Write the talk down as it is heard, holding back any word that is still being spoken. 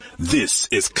This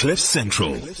is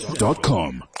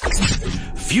CliffCentral.com.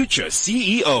 Future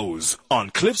CEOs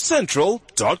on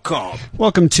CliffCentral.com.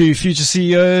 Welcome to Future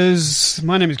CEOs.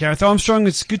 My name is Gareth Armstrong.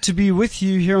 It's good to be with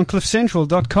you here on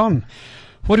CliffCentral.com.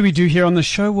 What do we do here on the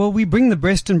show? Well, we bring the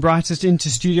best and brightest into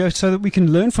studio so that we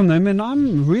can learn from them. And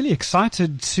I'm really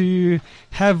excited to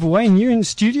have Wayne, you in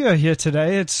studio here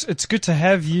today. It's good to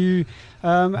have you.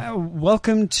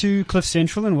 Welcome to Cliff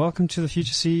Central and welcome to the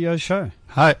Future CEO show.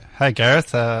 Hi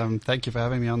Gareth. Thank you for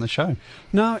having me on the show.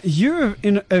 Now, you're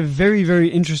in a very, very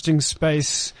interesting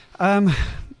space.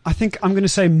 I think I'm going to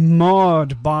say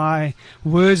marred by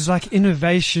words like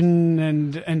innovation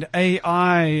and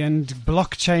AI and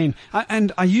blockchain.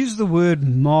 And I use the word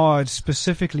marred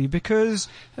specifically because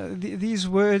these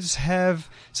words have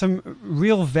some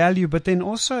real value, but then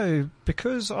also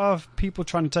because of people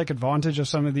trying to take advantage of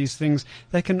some of these things,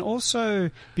 they can also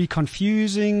be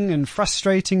confusing and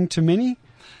frustrating to many.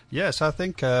 Yes, I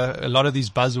think a lot of these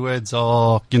buzzwords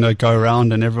are, go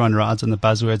around and everyone rides on the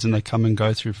buzzwords and they come and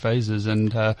go through phases.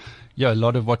 And a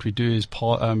lot of what we do is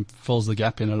fills the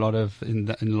gap in a lot of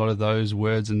those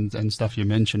words and stuff you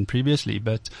mentioned previously.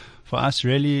 But for us,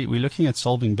 really, we're looking at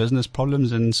solving business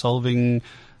problems and solving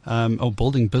or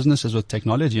building businesses with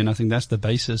technology. And I think that's the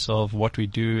basis of what we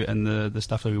do and the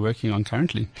stuff that we're working on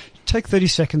currently. Take 30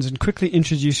 seconds and quickly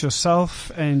introduce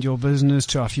yourself and your business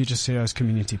to our Future CEOs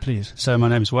community, please. So my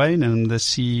name is Wayne. I'm the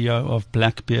CEO of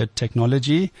Blackbeard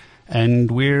Technology. And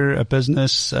we're a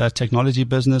business, technology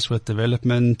business with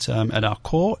development at our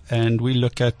core. And we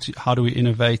look at how do we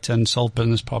innovate and solve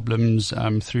business problems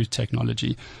through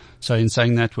technology. So in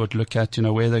saying that, we'll look at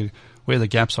where the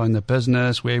gaps are in the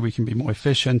business, where we can be more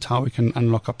efficient, how we can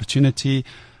unlock opportunity.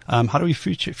 How do we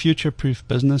future-proof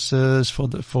businesses for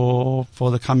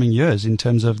the coming years in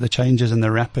terms of the changes and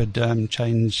the rapid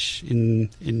change in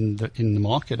the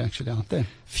market actually out there?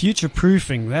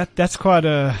 Future-proofing, that's quite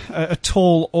a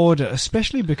tall order,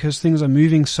 especially because things are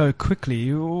moving so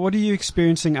quickly. What are you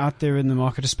experiencing out there in the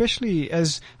market, especially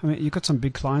you've got some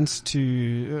big clients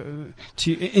to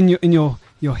in your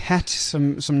hat,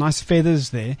 some nice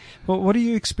feathers there. Well, what are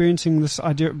you experiencing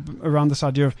around this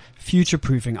idea of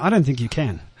future-proofing? I don't think you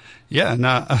can. Yeah,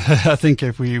 no, I think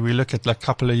if we look at like a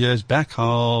couple of years back,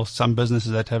 how some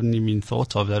businesses that haven't even been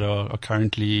thought of that are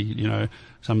currently,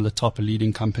 some of the top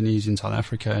leading companies in South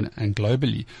Africa and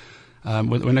globally.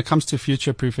 When it comes to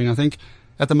future proofing, I think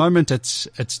at the moment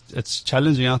it's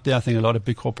challenging out there. I think a lot of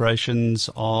big corporations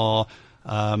are,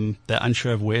 they're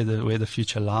unsure of where the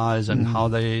future lies and how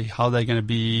they're going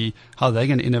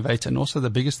to innovate. And also the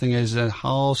biggest thing is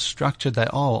how structured they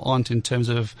aren't in terms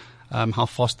of how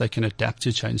fast they can adapt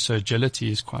to change. So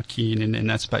agility is quite key in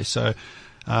that space. So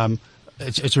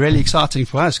it's really exciting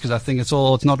for us because I think it's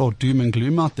not all doom and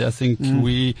gloom out there. I think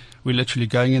we're literally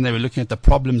going in there, we're looking at the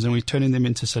problems and we're turning them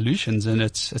into solutions, and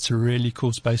it's a really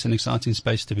cool space and exciting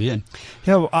space to be in.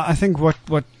 Yeah, well, I think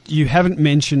what you haven't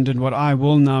mentioned and what I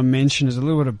will now mention is a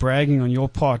little bit of bragging on your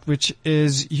part, which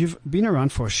is you've been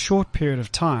around for a short period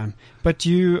of time, but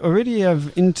you already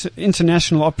have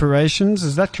international operations.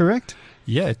 Is that correct?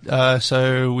 Yeah,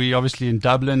 so we obviously in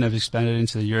Dublin have expanded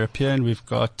into the European. We've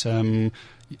got a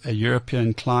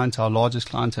European client, our largest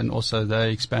client, and also they're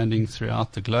expanding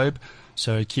throughout the globe.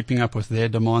 So keeping up with their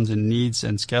demands and needs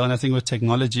and scale. And I think with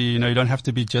technology, you don't have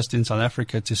to be just in South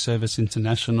Africa to service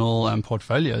international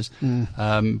portfolios.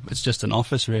 It's just an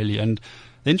office really. And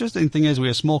the interesting thing is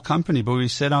we're a small company, but we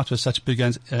set out with such big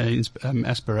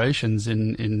aspirations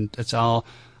it's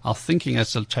our thinking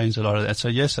has changed a lot of that. So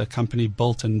yes, a company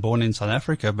built and born in South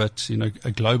Africa, but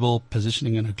a global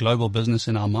positioning and a global business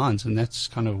in our minds, and that's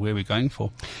kind of where we're going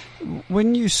for.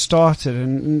 When you started,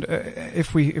 and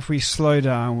if we slow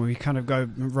down, we kind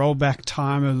of roll back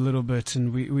time a little bit,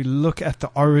 and we look at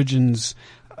the origins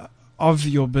of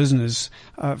your business.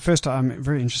 First, I'm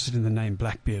very interested in the name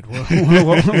Blackbeard,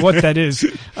 what that is.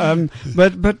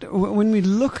 But when we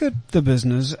look at the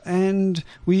business and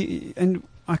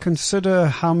I consider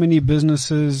how many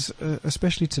businesses,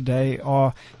 especially today,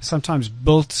 are sometimes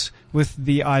built with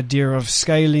the idea of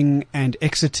scaling and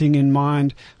exiting in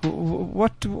mind.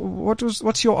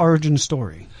 What's your origin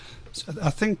story? So I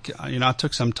think, I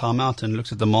took some time out and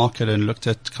looked at the market and looked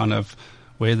at kind of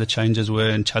where the changes were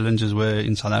and challenges were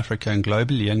in South Africa and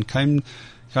globally, and came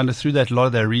kind of through that, a lot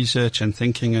of their research and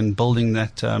thinking and building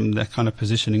that kind of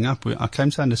positioning up. I came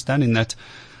to understanding that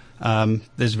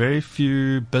there's very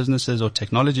few businesses or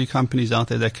technology companies out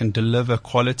there that can deliver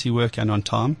quality work and on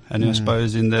time. And I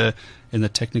suppose in the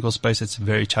technical space, it's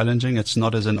very challenging. It's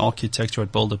not as an architect or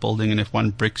build a building, and if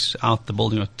one bricks out, the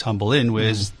building will tumble in.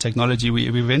 Whereas technology, we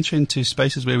venture into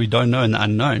spaces where we don't know and the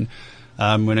unknown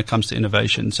when it comes to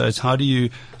innovation. So it's how do you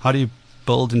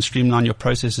build and streamline your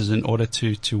processes in order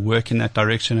to work in that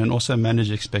direction, and also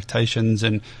manage expectations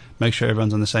and make sure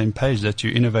everyone's on the same page, that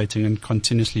you're innovating and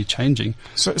continuously changing.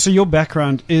 So your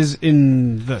background is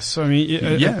in this. I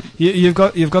mean, Yeah. you've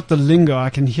got the lingo. I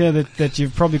can hear that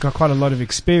you've probably got quite a lot of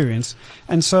experience.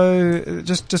 And so,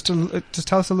 just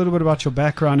tell us a little bit about your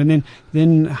background, and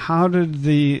then how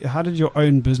did your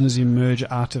own business emerge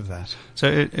out of that?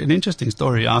 So an interesting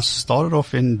story. I started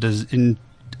off in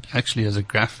actually as a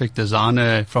graphic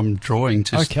designer, from drawing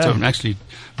to actually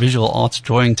visual arts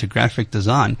drawing to graphic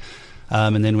design.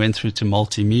 And then went through to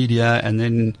multimedia, and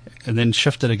then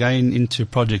shifted again into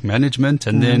project management,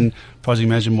 and then project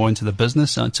management more into the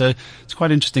business side. So it's quite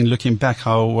interesting looking back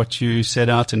how what you set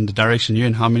out and the direction you're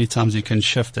in, how many times you can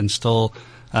shift and still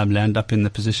land up in the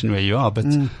position where you are. But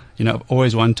I've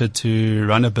always wanted to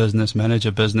run a business, manage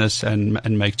a business,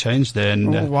 and make change there.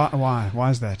 And why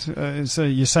is that? So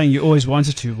you're saying you always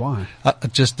wanted to? Why?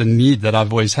 Just the need that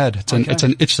I've always had. It's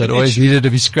an itch that always needed to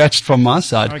be scratched from my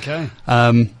side. Okay.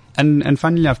 And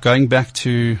funnily enough, going back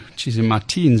to, in my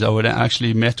teens, I would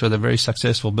actually met with a very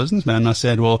successful businessman. And I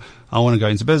said, well, I want to go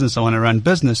into business. I want to run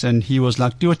business. And he was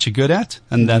like, do what you're good at,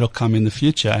 and that'll come in the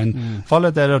future. And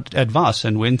followed that advice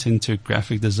and went into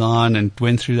graphic design and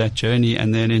went through that journey,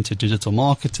 and then into digital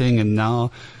marketing, and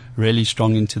now really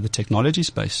strong into the technology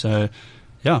space. So,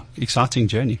 yeah, exciting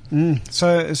journey.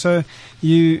 So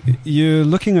you're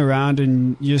looking around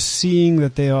and you're seeing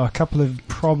that there are a couple of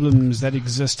problems that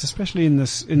exist, especially in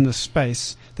this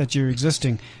space that you're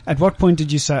existing. At what point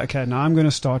did you say, okay, now I'm going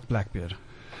to start Blackbeard?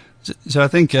 So I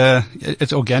think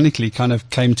it organically kind of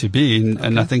came to be,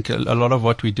 and I think a lot of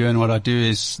what we do and what I do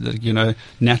is that,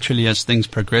 naturally as things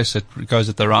progress, it goes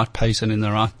at the right pace and in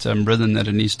the right rhythm that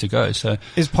it needs to go. So,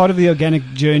 is part of the organic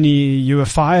journey you were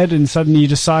fired and suddenly you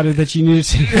decided that you needed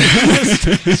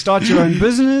to start your own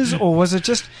business, or was it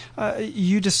just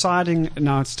you deciding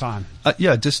now it's time? I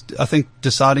think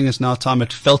deciding it's now time.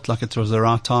 It felt like it was the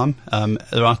right time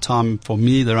for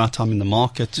me, the right time in the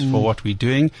market for what we're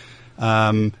doing.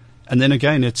 And then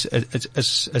again,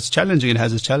 it's challenging. It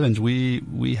has its challenge.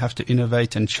 We have to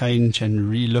innovate and change and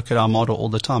relook at our model all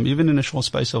the time. Even in a short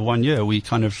space of 1 year, we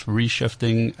kind of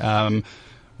reshifting.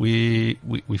 We're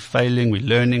failing, we're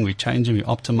learning, we're changing, we're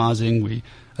optimizing.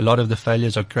 A lot of the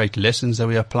failures are great lessons that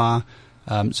we apply.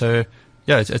 It's a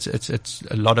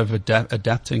lot of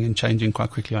adapting and changing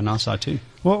quite quickly on our side too.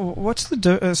 Well, what's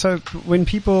so when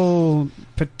people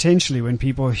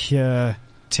hear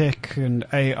tech and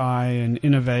AI and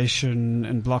innovation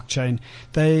and blockchain,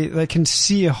 they can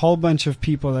see a whole bunch of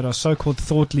people that are so-called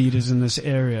thought leaders in this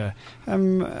area.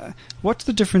 What's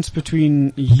the difference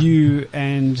between you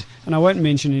and I won't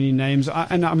mention any names,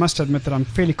 and I must admit that I'm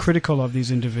fairly critical of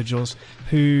these individuals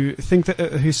who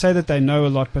who say that they know a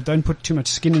lot but don't put too much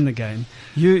skin in the game.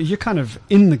 You're kind of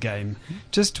in the game.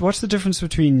 Just what's the difference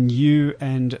between you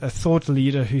and a thought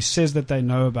leader who says that they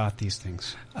know about these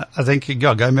things? I think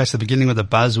going back to the beginning with the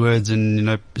buzzwords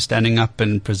and standing up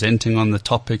and presenting on the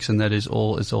topics, and that is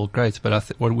all great. But I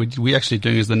think what we actually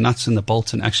doing is the nuts and the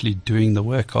bolts, and actually doing the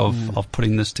work of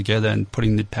putting this together and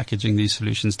packaging these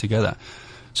solutions together.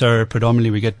 So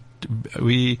predominantly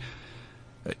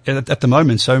at the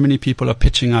moment, so many people are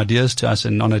pitching ideas to us,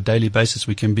 and on a daily basis,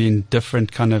 we can be in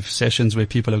different kind of sessions where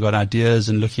people have got ideas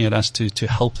and looking at us to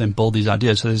help them build these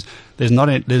ideas. So there's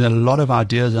a lot of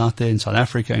ideas out there in South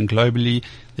Africa and globally.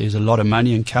 There's a lot of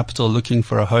money and capital looking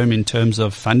for a home in terms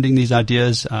of funding these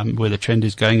ideas, where the trend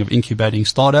is going of incubating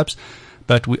startups.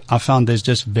 But I found there's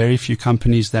just very few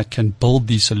companies that can build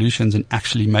these solutions and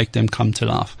actually make them come to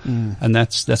life. And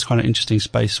that's quite an interesting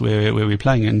space where we're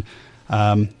playing in.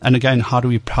 And again, how do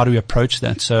we approach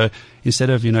that? So instead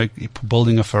of,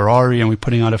 building a Ferrari and we're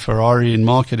putting out a Ferrari in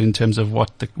market in terms of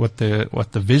what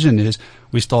the vision is,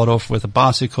 we start off with a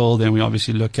bicycle, then we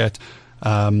obviously look at,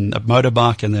 a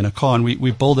motorbike and then a car, and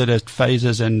we build it at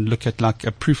phases and look at like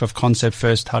a proof of concept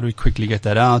first. How do we quickly get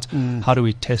that out? How do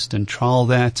we test and trial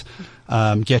that?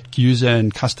 Get user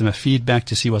and customer feedback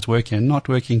to see what's working and not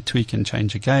working, tweak and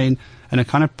change again. And it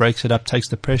kind of breaks it up, takes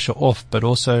the pressure off, but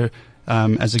also,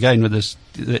 as again with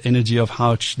the energy of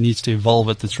how it needs to evolve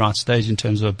at this right stage in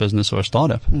terms of a business or a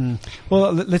startup.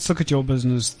 Well, let's look at your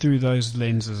business through those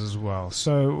lenses as well.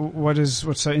 So what's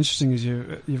so interesting is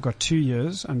you've got 2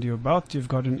 years under your belt. You've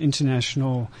got an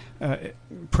international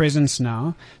presence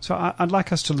now. So I'd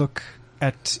like us to look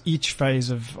at each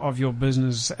phase of your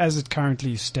business as it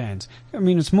currently stands. I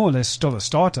mean, it's more or less still a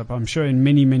startup, I'm sure, in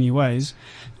many, many ways.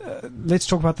 Let's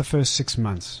talk about the first 6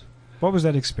 months. What was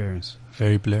that experience?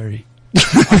 Very blurry.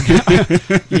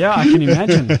 Yeah, I can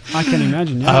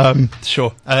imagine. Yeah.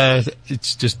 Sure.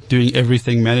 It's just doing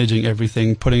everything, managing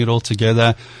everything, putting it all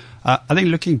together. I think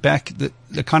looking back,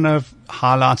 the kind of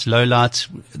highlights, lowlights,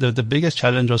 the biggest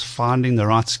challenge was finding the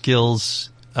right skills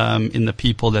in the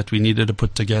people that we needed to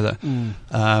put together.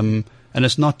 And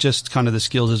it's not just kind of the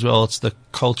skills as well. It's the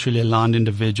culturally aligned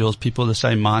individuals, people with the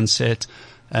same mindset.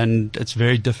 And it's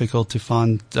very difficult to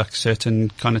find like certain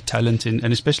kind of talent and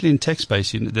especially in tech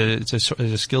space. There's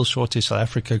a skills shortage in South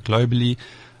Africa globally.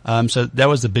 So that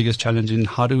was the biggest challenge in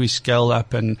how do we scale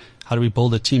up and how do we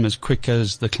build a team as quick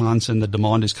as the clients and the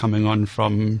demand is coming on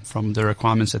from the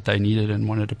requirements that they needed and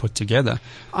wanted to put together.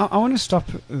 I want to stop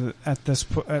at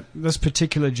this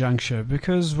particular juncture,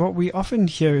 because what we often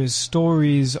hear is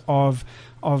stories of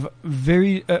a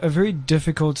very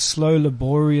difficult, slow,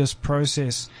 laborious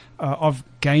process of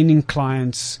gaining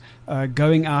clients,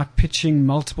 going out pitching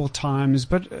multiple times.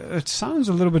 But it sounds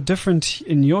a little bit different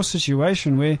in your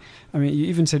situation, where, I mean, you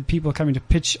even said people coming to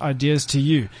pitch ideas to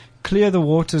you. Clear the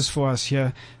waters for us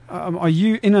here. Are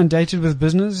you inundated with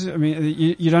business? I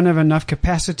mean, you don't have enough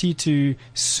capacity to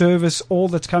service all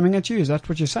that's coming at you. Is that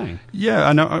what you're saying? Yeah,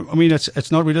 I know. I mean,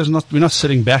 it's not. We're not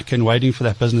sitting back and waiting for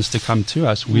that business to come to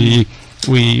us. We're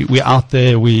out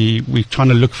there. We're trying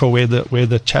to look for where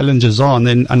the challenges are and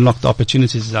then unlock the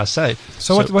opportunities, as I say.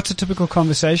 So what's a typical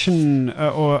conversation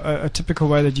or a typical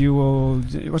way that you will?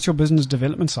 What's your business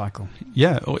development cycle?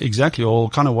 Yeah, exactly. Or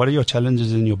kind of what are your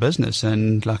challenges in your business,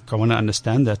 and like I want to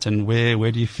understand that, and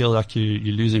where do you feel like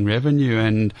you're losing revenue,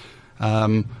 and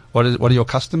what are your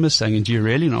customers saying, and do you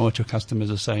really know what your customers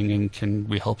are saying, and can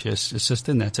we help you assist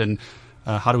in that, and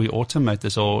how do we automate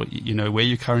this, or where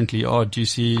you currently are, do you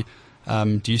see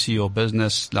your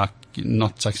business like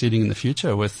not succeeding in the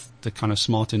future with the kind of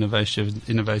smart,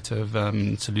 innovative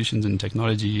solutions and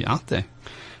technology out there?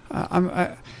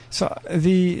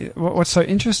 What's so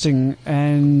interesting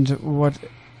and what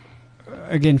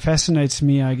again fascinates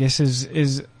me, I guess,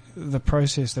 is the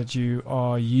process that you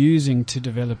are using to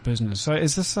develop business. So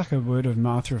is this like a word of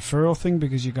mouth referral thing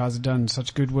because you guys have done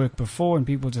such good work before and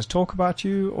people just talk about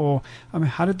you, or I mean,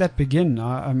 how did that begin?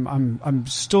 I'm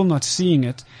still not seeing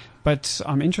it, but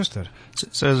I'm interested.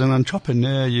 So as an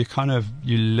entrepreneur, you're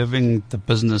living the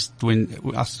business.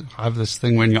 When I have this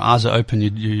thing, when your eyes are open,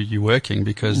 you're working,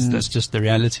 because that's just the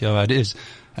reality of how it is.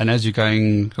 And as you're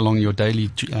going along your daily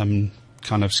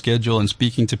kind of schedule and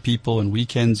speaking to people and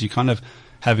weekends, you kind of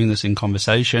having this in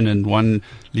conversation, and one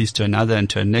leads to another and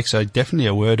to a next. So definitely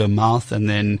a word of mouth, and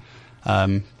then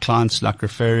clients like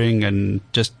referring, and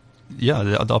just the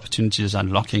opportunities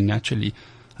unlocking naturally.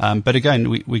 But again,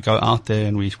 we go out there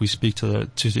and we speak to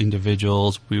the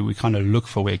individuals. We kind of look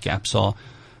for where gaps are,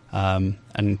 and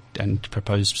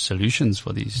propose solutions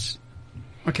for these.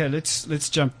 Okay, let's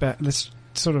jump back. Let's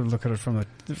sort of look at it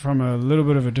from a little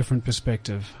bit of a different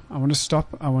perspective. I want to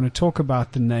stop. I want to talk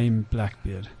about the name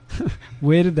Blackbeard.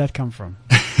 Where did that come from?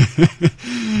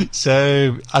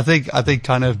 So I think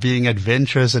kind of being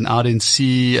adventurous and out in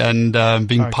sea and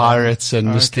being pirates and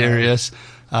mysterious.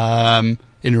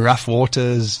 In rough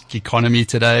waters, economy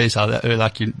today, so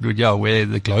where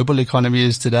the global economy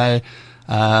is today,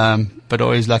 but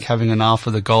always like having an eye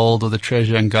for the gold or the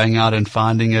treasure and going out and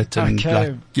finding it. And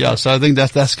so I think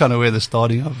that's kind of where the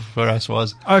starting of for us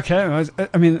was. Okay.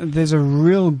 I mean, there's a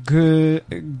real good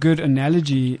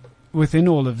analogy within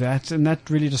all of that, and that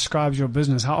really describes your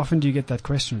business. How often do you get that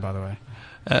question, by the way?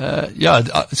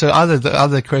 So either the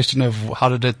other question of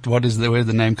where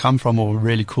the name come from, or a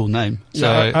really cool name.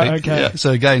 So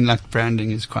so again, like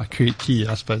branding is quite key,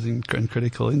 I suppose, and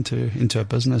critical into a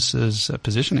business's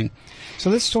positioning. So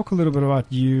let's talk a little bit about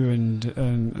you and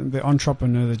the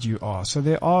entrepreneur that you are. So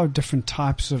there are different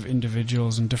types of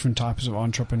individuals and different types of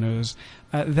entrepreneurs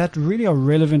that really are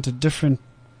relevant to different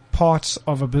parts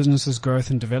of a business's growth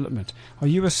and development. Are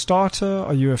you a starter?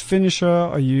 Are you a finisher?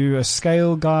 Are you a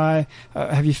scale guy?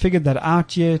 Have you figured that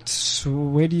out yet?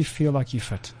 Where do you feel like you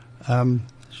fit?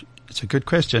 It's a good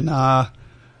question. I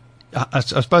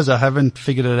suppose I haven't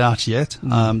figured it out yet.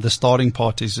 The starting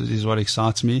part is what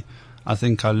excites me. I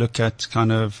think I look at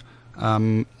kind of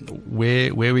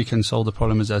where we can solve the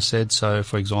problem, as I said. So,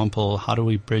 for example, how do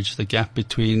we bridge the gap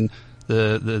between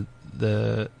the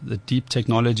deep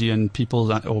technology and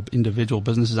people's or individual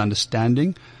businesses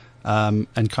understanding,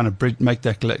 and kind of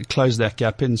close that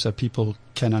gap in so people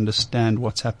can understand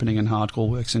what's happening and how it all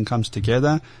works and comes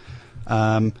together.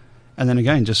 And then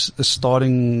again, just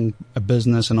starting a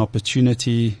business, an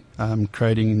opportunity,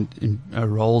 creating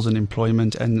roles and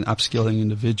employment and upskilling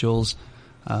individuals.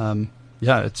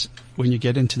 It's when you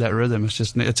get into that rhythm,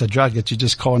 it's a drug that you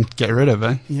just can't get rid of.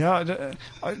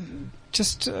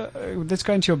 Let's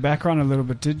go into your background a little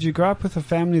bit. Did you grow up with a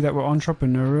family that were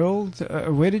entrepreneurial?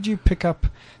 Where did you pick up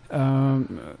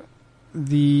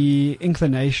the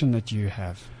inclination that you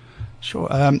have? Sure.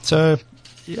 So,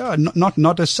 yeah,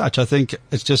 not as such. I think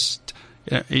it's just,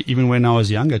 even when I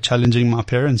was younger, challenging my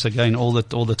parents again all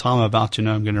the time about,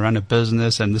 I'm going to run a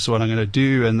business and this is what I'm going to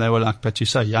do. And they were like, but you're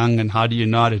so young and how do you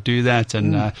know how to do that?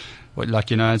 And,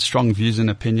 strong views and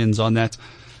opinions on that.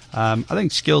 I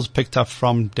think skills picked up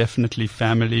from definitely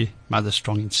family. Mother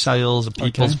strong in sales, a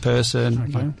people's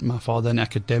person. Okay. My father an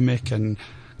academic and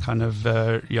kind of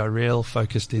real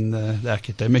focused in the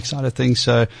academic side of things.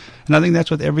 So, and I think that's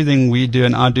what everything we do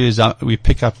and I do is we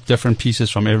pick up different pieces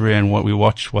from everywhere and what we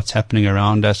watch, what's happening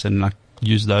around us, and like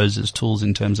use those as tools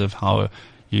in terms of how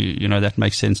that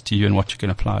makes sense to you and what you can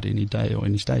apply at any day or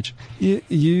any stage.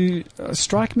 You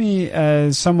strike me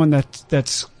as someone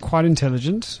that's quite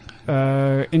intelligent,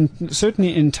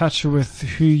 certainly in touch with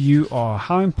who you are.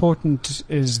 How important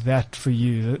is that for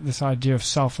you, this idea of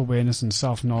self-awareness and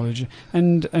self-knowledge?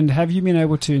 And have you been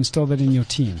able to instill that in your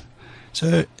team?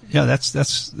 So, yeah,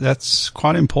 that's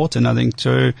quite important, I think,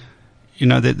 to...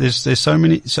 there's so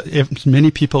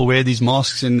many people wear these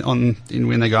masks in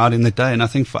when they go out in the day. And I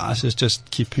think for us, it's just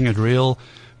keeping it real,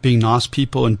 being nice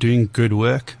people and doing good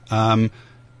work.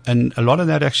 And a lot of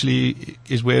that actually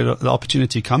is where the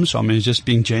opportunity comes from, is just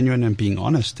being genuine and being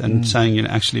honest and saying,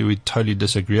 actually, we totally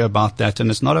disagree about that. And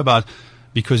it's not about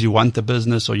because you want the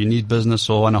business or you need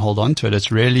business or want to hold on to it.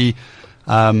 It's really,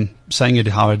 saying it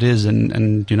how it is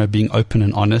and being open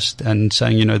and honest and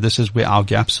saying, this is where our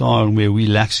gaps are and where we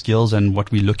lack skills and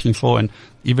what we're looking for. And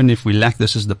even if we lack,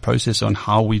 this is the process on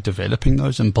how we're developing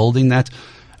those and building that.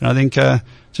 And I think,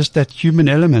 just that human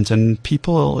element, and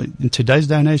people in today's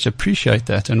day and age appreciate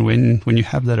that. And when you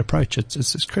have that approach,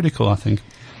 it's critical, I think.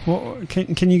 Well,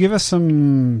 can you give us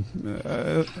some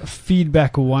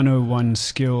feedback 101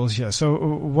 skills here? So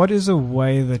what is a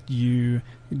way that you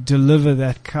deliver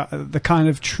the kind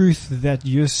of truth that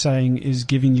you're saying is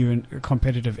giving you a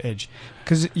competitive edge?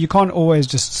 Because you can't always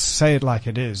just say it like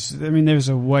it is. I mean, there's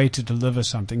a way to deliver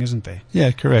something, isn't there?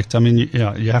 Yeah, correct. I mean,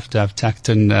 you have to have tact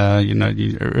and,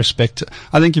 respect.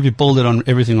 I think if you build it on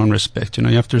everything on respect, you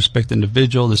have to respect the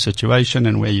individual, the situation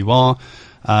and where you are.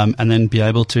 And then be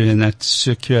able to, in that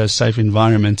secure, safe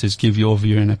environment, is give your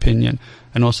view and opinion,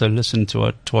 and also listen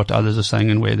to what others are saying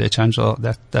and where their challenges are.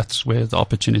 That's where the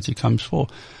opportunity comes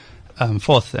forth.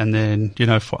 And then,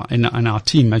 in our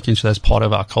team, making sure that's part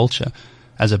of our culture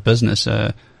as a business.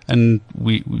 And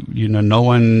we, no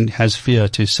one has fear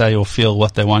to say or feel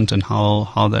what they want and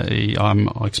how they are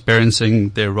experiencing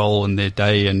their role in their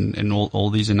day and all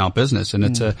these in our business. And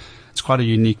it's quite a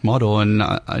unique model. And,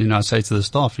 I say to the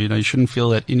staff, you shouldn't feel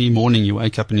that any morning you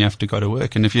wake up and you have to go to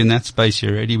work. And if you're in that space,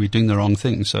 you're already, we're doing the wrong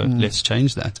thing. So let's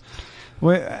change that.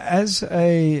 Well, as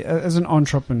an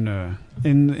entrepreneur,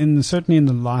 certainly in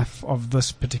the life of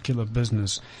this particular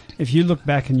business, if you look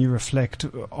back and you reflect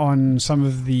on some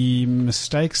of the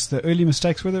mistakes, the early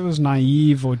mistakes, whether it was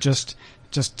naive or just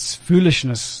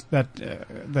foolishness that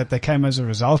they came as a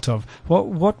result of,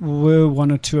 what were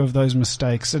one or two of those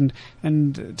mistakes?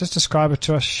 And just describe it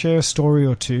to us, share a story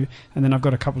or two, and then I've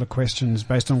got a couple of questions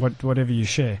based on whatever you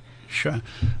share. Sure.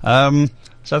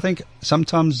 So I think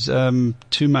sometimes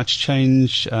too much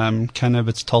change can have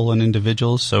its toll on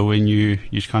individuals. So when you're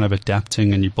kind of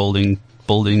adapting and you're building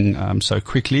so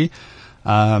quickly,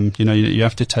 you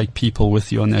have to take people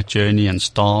with you on that journey, and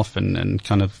staff and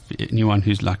kind of anyone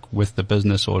who's like with the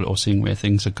business or seeing where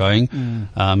things are going,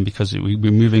 because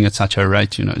we're moving at such a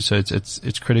rate, so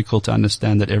it's critical to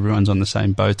understand that everyone's on the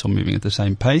same boat or moving at the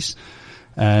same pace.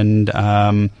 And,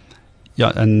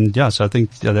 so I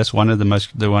think that's one of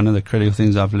the critical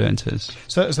things I've learned is.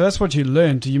 So that's what you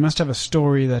learned. You must have a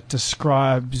story that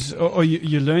describes, or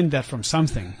you learned that from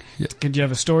something. Yeah. Could you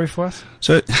have a story for us?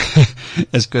 So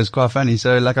it's quite funny.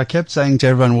 So like I kept saying to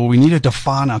everyone, well, we need to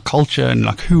define our culture and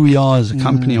like who we are as a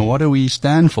company or what do we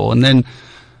stand for. And then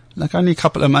like only a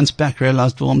couple of months back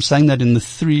realized, well, I'm saying that in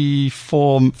the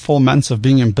 4 months of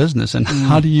being in business, and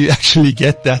how do you actually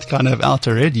get that kind of out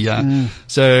already?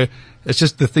 So it's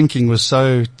just the thinking was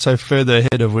so further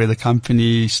ahead of where the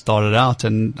company started out.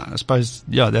 And I suppose,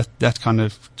 that kind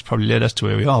of probably led us to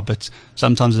where we are. But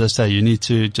sometimes, as I say, you need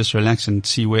to just relax and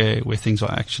see where things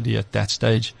are actually at that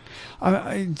stage.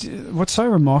 What's so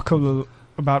remarkable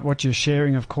about what you're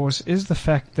sharing, of course, is the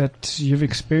fact that you've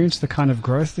experienced the kind of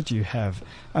growth that you have.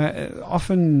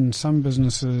 Often some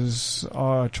businesses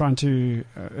are trying to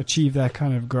achieve that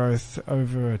kind of growth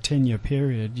over a 10-year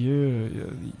period.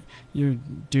 You're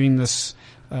doing this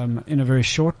in a very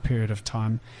short period of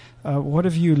time. what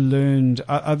have you learned,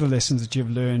 other lessons that you've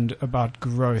learned about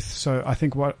growth? So I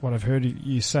think what I've heard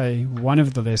you say, one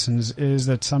of the lessons is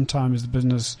that sometimes the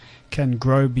business can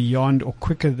grow beyond or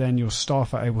quicker than your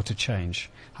staff are able to change.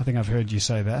 I think I've heard you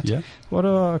say that. Yeah. What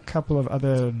are a couple of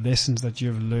other lessons that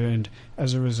you've learned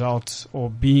as a result or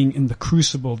being in the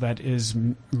crucible that is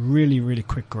really, really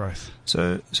quick growth?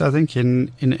 So I think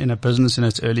in a business in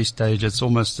its early stage, it's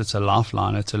a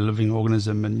lifeline. It's a living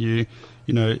organism, and you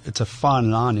know, it's a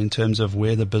fine line in terms of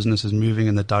where the business is moving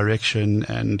in the direction,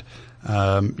 and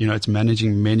it's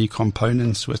managing many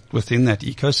components within that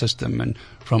ecosystem, and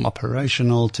from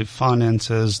operational to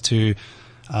finances to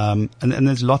and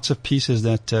there's lots of pieces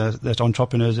that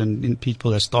entrepreneurs and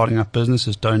people that are starting up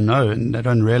businesses don't know, and they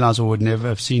don't realize or would never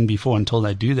have seen before until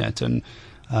they do that. And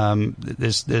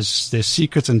there's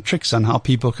secrets and tricks on how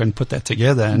people can put that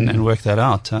together and work that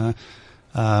out.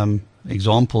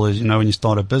 Example is, when you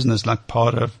start a business, like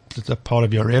part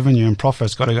of your revenue and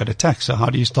profit's got to go to tax. So how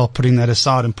do you start putting that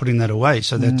aside and putting that away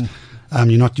so that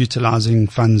you're not utilizing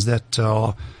funds that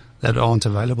aren't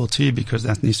available to you because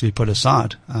that needs to be put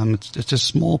aside? It's just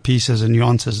small pieces and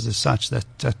nuances as such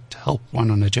that help one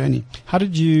on a journey. How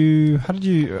did you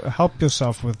help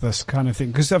yourself with this kind of thing?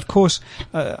 Because of course,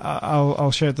 I'll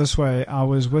share it this way. I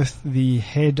was with the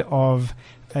head of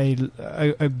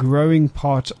a growing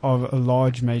part of a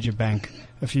large major bank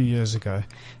a few years ago,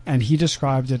 and he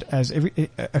described it as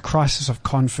a crisis of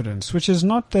confidence, which is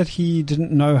not that he didn't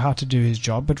know how to do his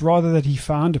job, but rather that he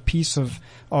found a piece of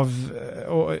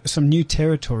or some new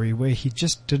territory where he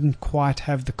just didn't quite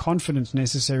have the confidence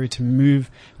necessary to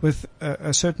move with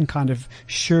a certain kind of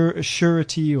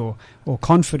surety or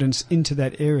confidence into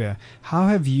that area. How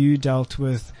have you dealt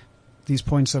with these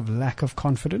points of lack of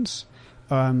confidence?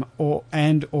 Or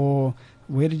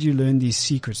where did you learn these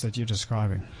secrets that you're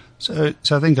describing? So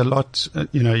I think a lot,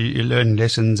 you learn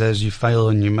lessons as you fail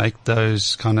and you make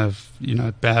those kind of,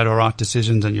 bad or right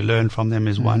decisions, and you learn from them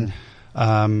is one.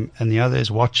 And the other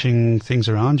is watching things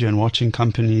around you and watching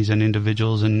companies and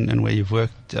individuals and where you've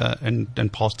worked,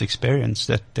 and past experience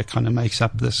that kind of makes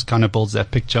up this, kind of builds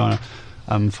that picture,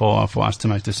 for us to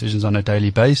make decisions on a daily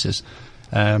basis.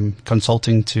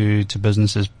 Consulting to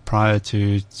businesses prior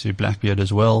to Blackbeard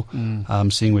as well,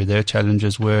 seeing where their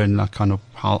challenges were and like kind of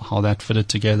how that fitted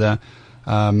together.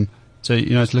 So,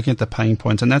 it's looking at the pain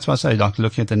points, and that's why I say, like,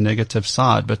 looking at the negative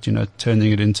side, but,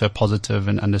 turning it into a positive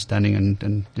and understanding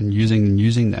and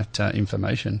using that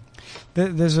information.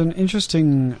 There's an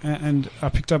interesting, and I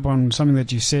picked up on something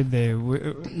that you said there.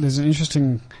 There's an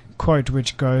interesting quote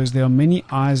which goes, "There are many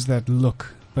eyes that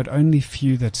look, but only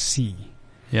few that see."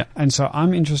 Yeah. And so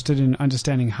I'm interested in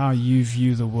understanding how you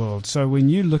view the world. So when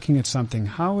you're looking at something,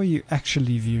 how are you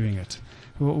actually viewing it?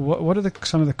 What are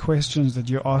some of the questions that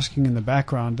you're asking in the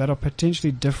background that are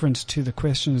potentially different to the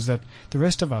questions that the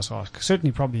rest of us ask?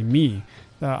 Certainly, probably me.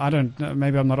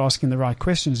 Maybe I'm not asking the right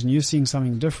questions and you're seeing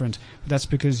something different, but that's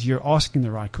because you're asking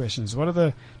the right questions. What are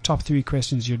the top 3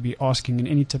 questions you'd be asking in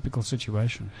any typical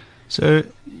situation? So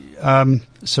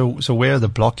where are the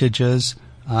blockages?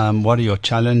 What are your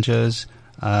challenges?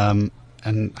 And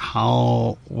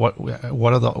what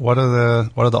are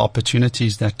the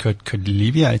opportunities that could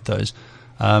alleviate those?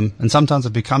 And sometimes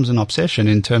it becomes an obsession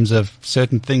in terms of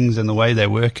certain things and the way they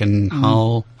work and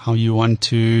how you want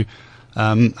to,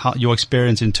 how your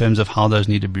experience in terms of how those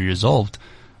need to be resolved.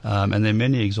 And there are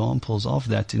many examples of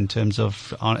that in terms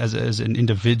of as an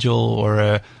individual or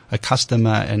a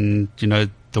customer, and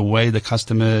the way the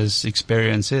customer's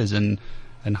experience is and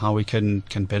how we can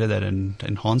better that and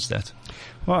enhance that.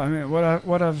 Well, I mean,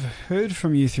 what I've heard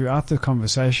from you throughout the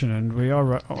conversation, and we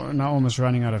are now almost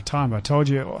running out of time. I told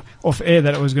you off air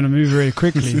that it was going to move very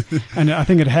quickly, and I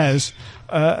think it has.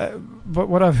 But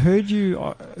what I've heard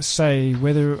you say,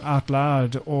 whether out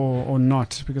loud or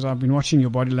not, because I've been watching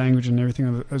your body language and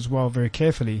everything as well very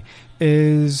carefully,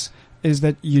 is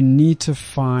that you need to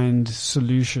find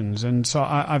solutions. And so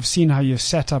I've seen how you've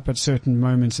sat up at certain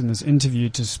moments in this interview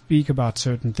to speak about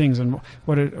certain things, and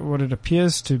what it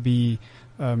appears to be,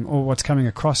 or what's coming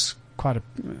across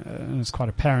and it's quite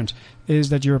apparent, is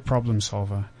that you're a problem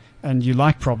solver. And you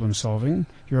like problem solving.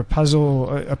 You're a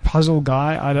puzzle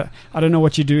guy. I don't know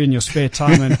what you do in your spare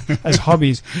time and as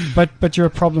hobbies, but you're a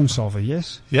problem solver.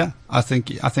 Yes. Yeah, I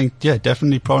think, yeah,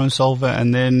 definitely problem solver,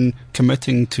 and then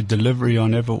committing to delivery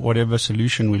on whatever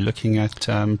solution we're looking at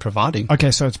providing. Okay,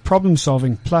 so it's problem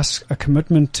solving plus a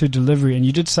commitment to delivery, and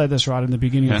you did say this right in the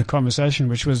beginning of the conversation,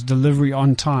 which was delivery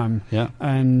on time. Yeah.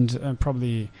 And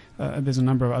probably there's a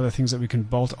number of other things that we can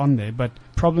bolt on there, but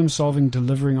problem solving,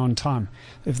 delivering on time.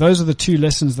 If those are the two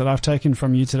lessons that I've taken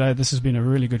from you today, this has been a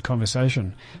really good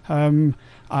conversation.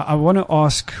 I want to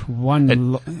ask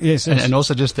one. Yes. And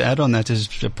also just to add on that is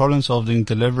problem solving,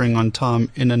 delivering on time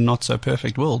in a not so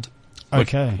perfect world.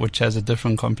 Okay. Which has a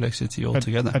different complexity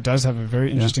altogether. It does have a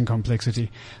very interesting complexity.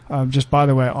 Just by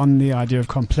the way, on the idea of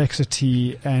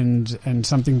complexity and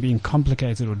something being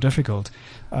complicated or difficult,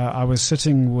 I was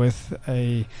sitting with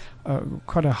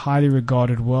quite a highly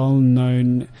regarded,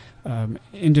 well-known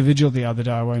individual the other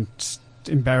day. I won't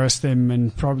embarrass them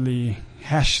and probably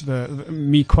hash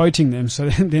me quoting them, so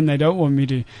then they don't want me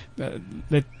to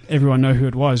let everyone know who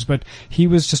it was. But he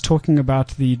was just talking about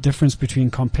the difference between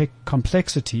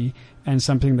complexity and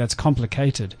something that's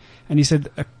complicated. And he said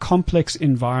a complex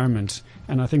environment,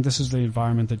 and I think this is the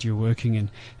environment that you're working in,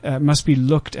 must be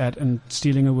looked at, and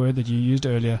stealing a word that you used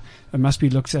earlier, it must be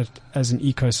looked at as an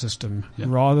ecosystem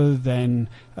rather than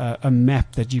a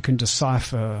map that you can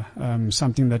decipher,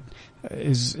 something that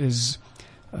is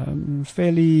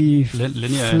fairly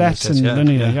linear, flat and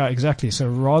linear. Yeah. Yeah, exactly. So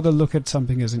rather look at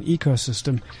something as an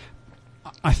ecosystem.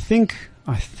 I think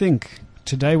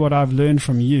today what I've learned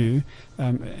from you,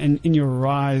 and in your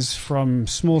rise from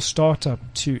small startup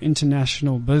to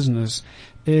international business,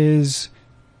 is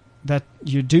that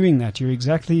you're doing that.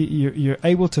 You're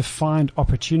able to find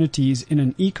opportunities in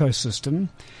an ecosystem.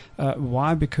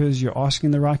 Why? Because you're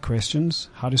asking the right questions,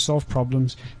 how to solve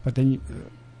problems, but then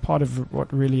part of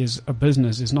what really is a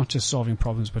business is not just solving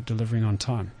problems but delivering on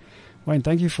time. Wayne,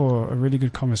 thank you for a really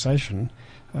good conversation.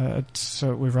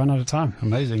 So we've run out of time.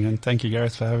 Amazing, and thank you,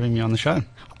 Gareth, for having me on the show.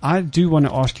 I do want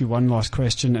to ask you one last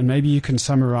question, and maybe you can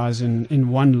summarize in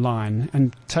one line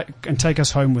and take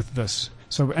us home with this.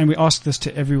 And we ask this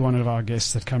to every one of our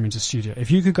guests that come into studio.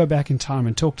 If you could go back in time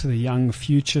and talk to the young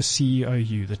future CEO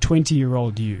you, the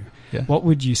 20-year-old you, what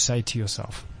would you say to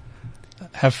yourself?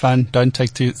 Have fun. Don't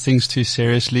take things too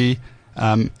seriously.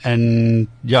 And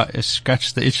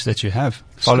scratch the itch that you have.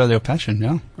 Follow your passion.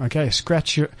 Yeah. Okay.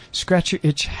 Scratch your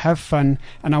itch. Have fun.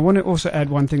 And I want to also add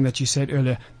one thing that you said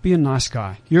earlier. Be a nice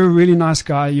guy. You're a really nice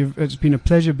guy. It's been a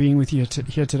pleasure being with you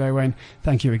here today, Wayne.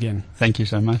 Thank you again. Thank you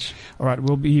so much. All right.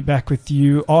 We'll be back with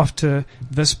you after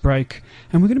this break,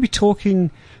 and we're going to be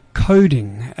talking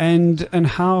coding and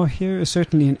how here,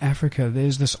 certainly in Africa,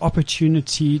 there's this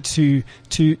opportunity to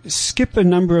skip a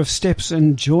number of steps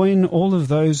and join all of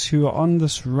those who are on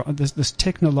this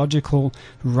technological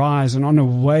rise and on a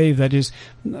wave that is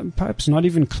perhaps not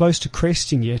even close to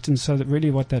cresting yet. And so that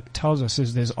really what that tells us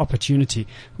is there's opportunity.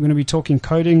 We're going to be talking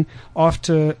coding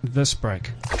after this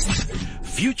break.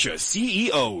 Future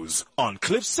CEOs on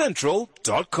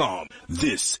CliffCentral.com.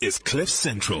 This is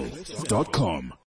CliffCentral.com.